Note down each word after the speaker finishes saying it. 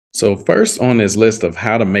So first on this list of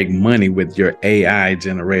how to make money with your AI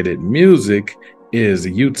generated music is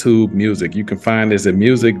YouTube Music. You can find this at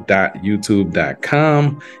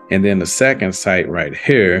music.youtube.com. And then the second site right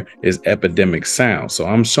here is Epidemic Sound. So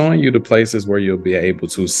I'm showing you the places where you'll be able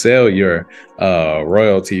to sell your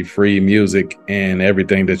royalty-free music and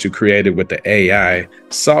everything that you created with the AI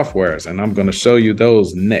softwares. And I'm going to show you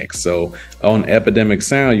those next. So on Epidemic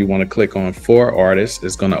Sound, you want to click on For Artists.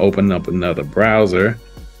 It's going to open up another browser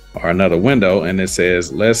or another window, and it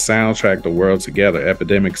says, let's soundtrack the world together.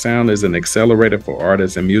 Epidemic Sound is an accelerator for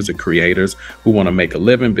artists and music creators who want to make a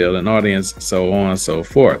living, build an audience, so on and so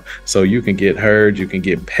forth. So you can get heard, you can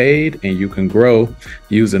get paid, and you can grow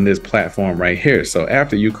using this platform right here. So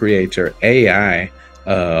after you create your AI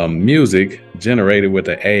music generated with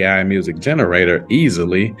the AI music generator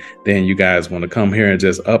easily, then you guys want to come here and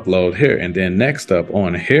just upload here. And then next up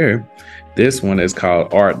on here, this one is called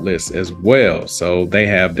Artlist as well. So they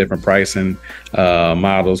have different pricing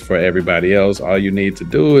models for everybody else. All you need to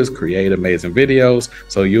do is create amazing videos.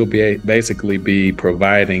 So you'll basically be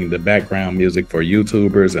providing the background music for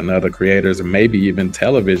YouTubers and other creators, and maybe even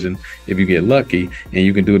television if you get lucky. And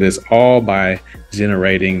you can do this all by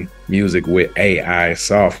generating music with AI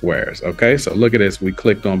softwares. Okay, so look at this. We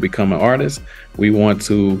clicked on Become an Artist. We want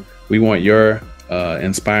your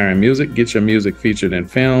inspiring music. Get your music featured in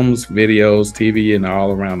films, videos, TV, and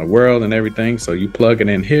all around the world and everything. So you plug it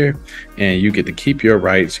in here and you get to keep your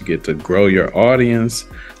rights. You get to grow your audience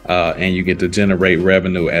and you get to generate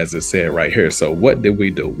revenue, as it said right here. So what did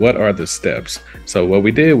we do? What are the steps? So what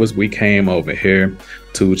we did was we came over here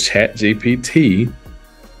to ChatGPT.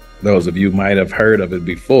 Those of you might have heard of it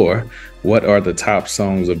before. What are the top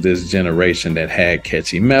songs of this generation that had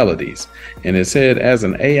catchy melodies? And it said, as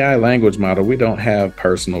an AI language model, we don't have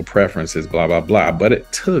personal preferences, blah, blah, blah. But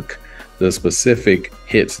it took the specific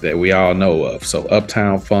hits that we all know of. So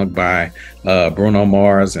Uptown Funk by Bruno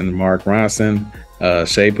Mars and Mark Ronson,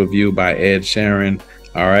 Shape of You by Ed Sheeran.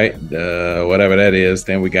 All right, whatever that is.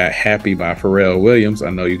 Then we got Happy by Pharrell Williams.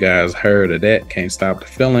 I know you guys heard of that. Can't Stop the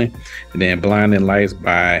Feeling. And then Blinding Lights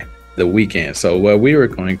by The Weeknd. So what we were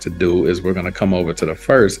going to do is we're going to come over to the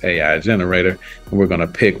first AI generator and we're going to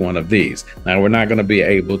pick one of these. Now we're not going to be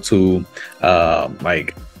able to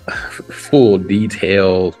like full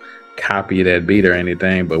detailed copy that beat or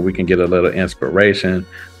anything, but we can get a little inspiration.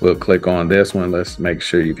 We'll click on this one. Let's make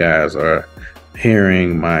sure you guys are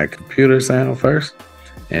hearing my computer sound first.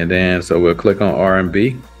 And then so we'll click on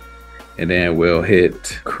R&B and then we'll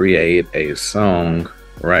hit create a song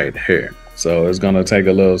right here. So it's going to take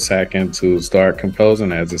a little second to start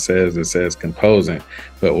composing. As it says composing.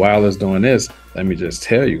 But while it's doing this, let me just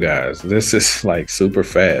tell you guys, this is like super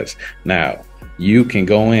fast. Now you can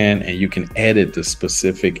go in and you can edit the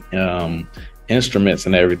specific instruments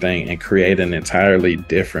and everything and create an entirely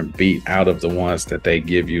different beat out of the ones that they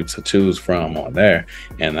give you to choose from on there.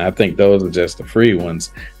 And I think those are just the free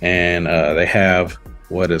ones. And they have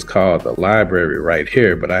what is called the library right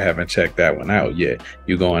here, but I haven't checked that one out yet.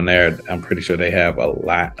 You go in there, I'm pretty sure they have a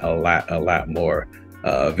lot more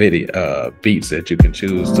video beats that you can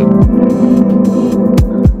choose to.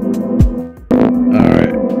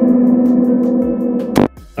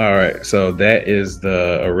 All right, so that is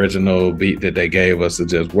the original beat that they gave us to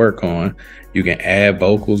just work on. You can add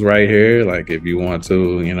vocals right here, like if you want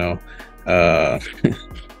to, you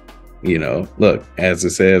know, look, as it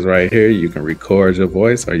says right here, you can record your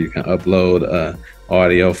voice or you can upload a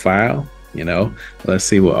audio file. Let's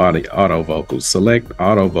see what auto vocals. Select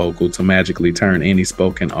auto vocal to magically turn any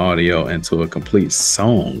spoken audio into a complete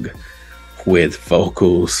song with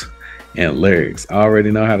vocals and lyrics.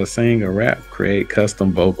 Already know how to sing or rap? Create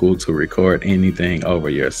custom vocal to record anything over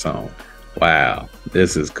your song. Wow,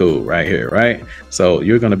 this is cool right here, right? So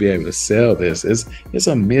you're going to be able to sell this. It's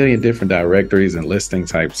a million different directories and listing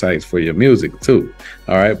type sites for your music too.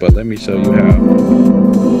 All right, but let me show you how.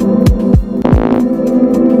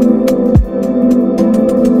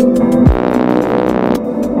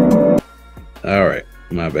 All right,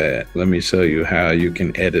 my bad. Let me show you how you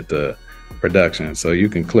can edit the production. So you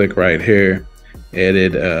can click right here,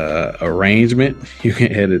 edit arrangement. You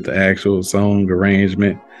can edit the actual song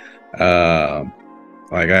arrangement.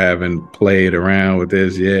 Like I haven't played around with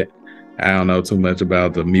this yet. I don't know too much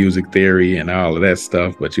about the music theory and all of that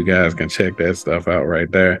stuff, but you guys can check that stuff out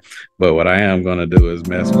right there. But what I am going to do is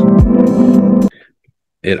mess with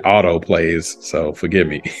it. Auto plays, so forgive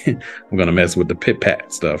me. I'm going to mess with the pit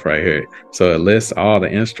pat stuff right here. So it lists all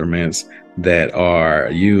the instruments that are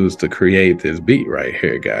used to create this beat right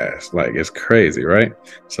here, guys. Like, it's crazy, right?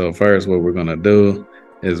 So first what we're going to do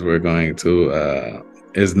is we're going to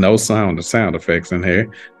there's no sound effects in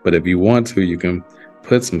here, but if you want to, you can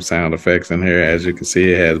put some sound effects in here. As you can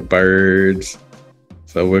see, it has birds.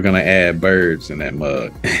 So we're gonna add birds in that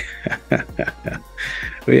mug.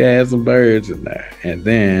 We add some birds in there. And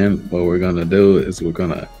then what we're gonna do is we're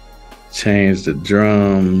gonna change the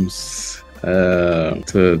drums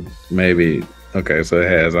to maybe, okay, so it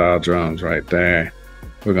has all drums right there.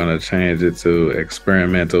 We're gonna change it to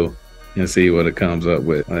experimental and see what it comes up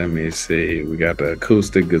with. Let me see, we got the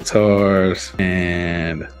acoustic guitars,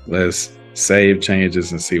 and let's save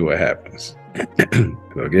changes and see what happens.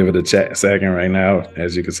 So give it a second right now.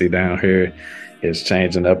 As you can see down here, it's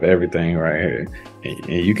changing up everything right here.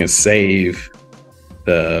 And you can save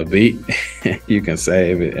the beat. You can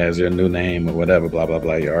save it as your new name or whatever, blah, blah,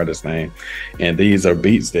 blah, your artist name. And these are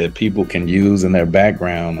beats that people can use in their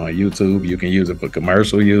background on YouTube. You can use it for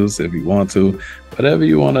commercial use if you want to, whatever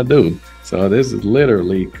you want to do. So this is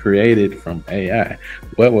literally created from AI.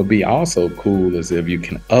 What would be also cool is if you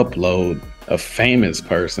can upload a famous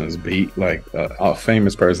person's beat, like a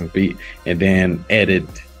famous person's beat, and then edit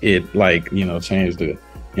it, like, you know, change the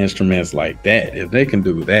instruments like that. If they can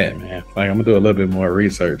do that, man, like, I'm gonna do a little bit more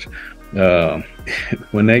research.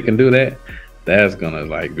 When they can do that, that's gonna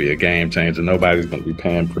like be a game changer. Nobody's gonna be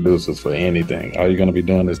paying producers for anything. All you're gonna be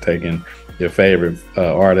doing is taking your favorite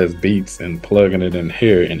artist beats and plugging it in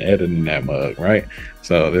here and editing that mug, right?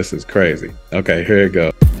 So this is crazy. Okay, here it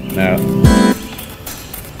goes. Now,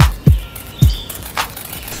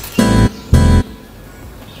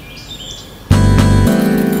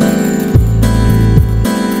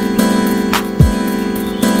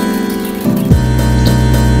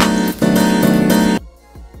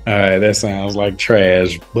 all right, that sounds like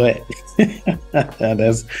trash, but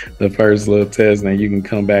that's the first little test. And you can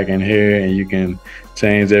come back in here and you can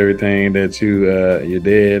change everything that you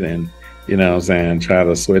did, and, you know what I'm saying, try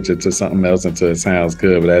to switch it to something else until it sounds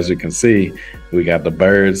good. But as you can see, we got the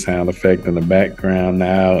bird sound effect in the background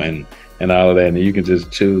now, and all of that. And you can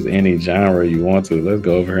just choose any genre you want to. Let's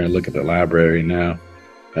go over here and look at the library now.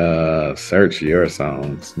 Search your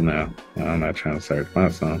songs. No, I'm not trying to search my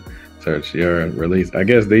song. Search your release. I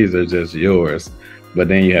guess these are just yours, but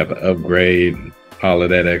then you have to upgrade all of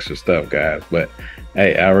that extra stuff, guys. But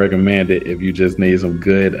hey, I recommend it if you just need some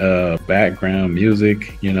good background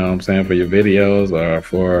music, you know what I'm saying, for your videos or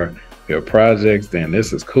for your projects, then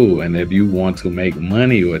this is cool. And if you want to make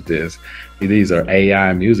money with this, these are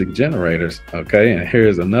AI music generators. Okay, and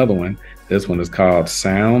here's another one. This one is called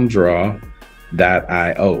SoundDraw.io.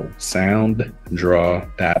 SoundDraw.io.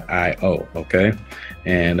 Okay,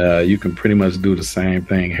 and you can pretty much do the same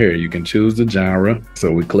thing here. You can choose the genre.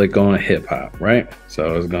 So we click on hip hop, right?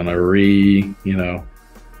 So it's gonna refresh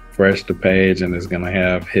the page, and it's gonna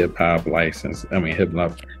have hip hop license. I mean, hip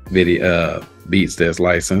hop video beats that's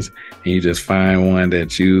licensed, and you just find one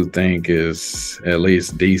that you think is at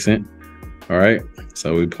least decent. All right,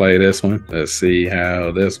 so we play this one. Let's see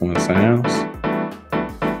how this one sounds.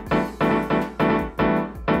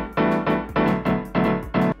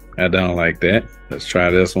 I don't like that. Let's try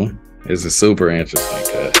this one. This is super interesting,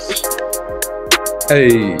 cuz.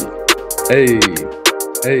 Hey, hey,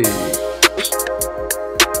 hey,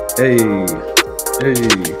 hey, hey.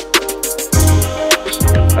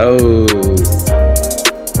 Oh.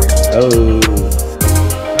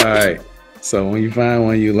 All right. So when you find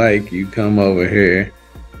one you like, you come over here.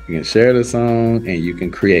 You can share the song and you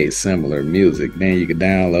can create similar music. Then you can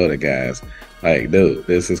download it, guys. Like, dude,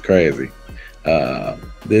 this is crazy.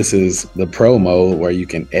 This is the pro mode where you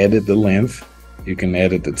can edit the length, you can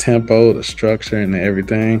edit the tempo, the structure, and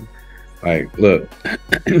everything. Like, look,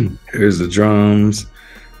 here's the drums.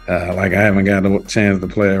 Like, I haven't got a chance to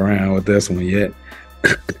play around with this one yet.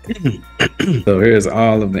 So here's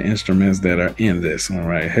all of the instruments that are in this one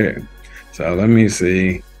right here. So let me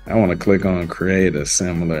see. I want to click on create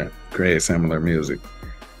similar music.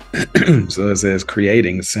 So it says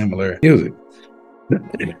creating similar music.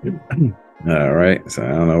 All right, so I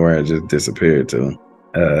don't know where it just disappeared to.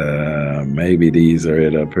 Maybe these are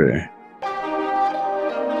it up here.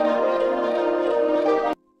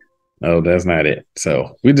 Oh, that's not it.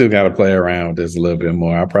 So we just got to play around with this a little bit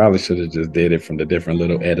more. I probably should have just did it from the different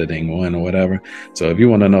little editing one or whatever. So if you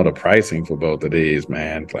want to know the pricing for both of these,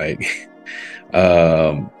 man, like,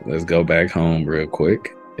 let's go back home real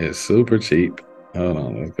quick. It's super cheap. Hold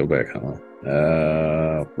on, let's go back home.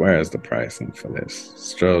 Where is the pricing for this?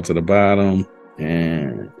 Scroll to the bottom,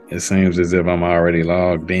 and it seems as if I'm already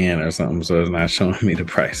logged in or something, so it's not showing me the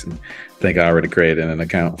pricing. I think I already created an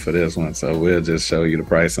account for this one, so we'll just show you the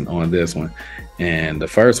pricing on this one. And the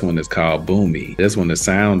first one is called Boomy. This one is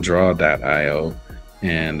SoundDraw.io,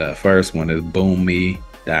 and the first one is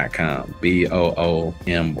Boomy.com,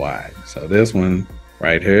 Boomy. So this one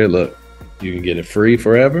right here, look, You can get it free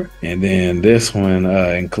forever. And then this one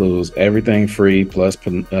includes everything free plus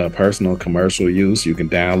personal commercial use. You can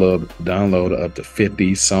download up to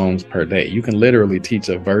 50 songs per day. You can literally teach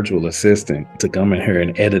a virtual assistant to come in here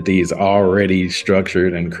and edit these already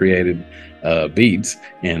structured and created beats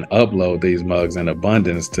and upload these mugs in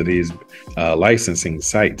abundance to these licensing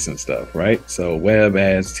sites and stuff, right? So web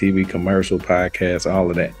ads, TV commercial, podcasts, all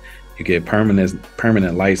of that. You get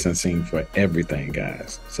permanent licensing for everything,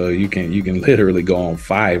 guys. So you can literally go on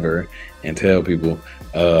Fiverr and tell people,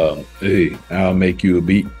 hey, I'll make you a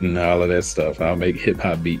beat and all of that stuff. I'll make hip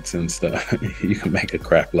hop beats and stuff. You can make a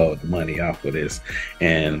crap load of money off of this.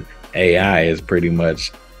 And AI is pretty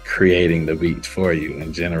much creating the beats for you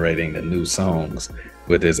and generating the new songs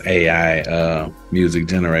with this AI music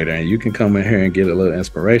generator. And you can come in here and get a little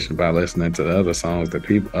inspiration by listening to the other songs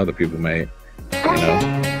that other people made, you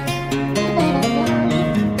know.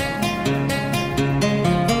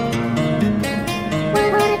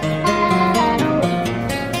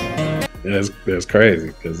 That's crazy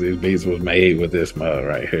because these beats was made with this mug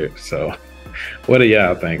right here. So what do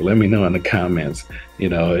y'all think? Let me know in the comments. You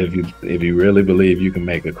know, if you really believe you can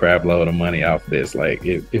make a crap load of money off of this. Like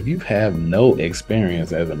if you have no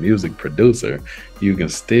experience as a music producer, you can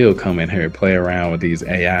still come in here and play around with these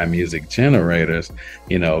AI music generators,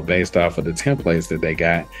 you know, based off of the templates that they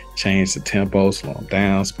got. Change the tempo, slow them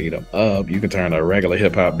down, speed them up. You can turn a regular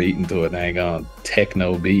hip hop beat into a dang on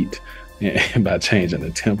techno beat by changing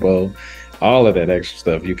the tempo. All of that extra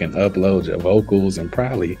stuff. You can upload your vocals and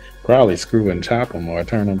probably screw and chop them or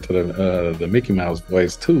turn them to the Mickey Mouse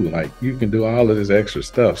voice too. Like you can do all of this extra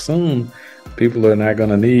stuff. Soon people are not going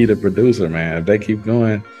to need a producer, man. If they keep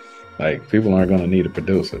going, like people aren't going to need a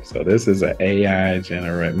producer. So this is an AI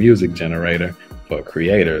music generator for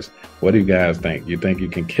creators. What do you guys think? You think you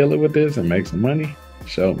can kill it with this and make some money?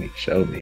 Show me.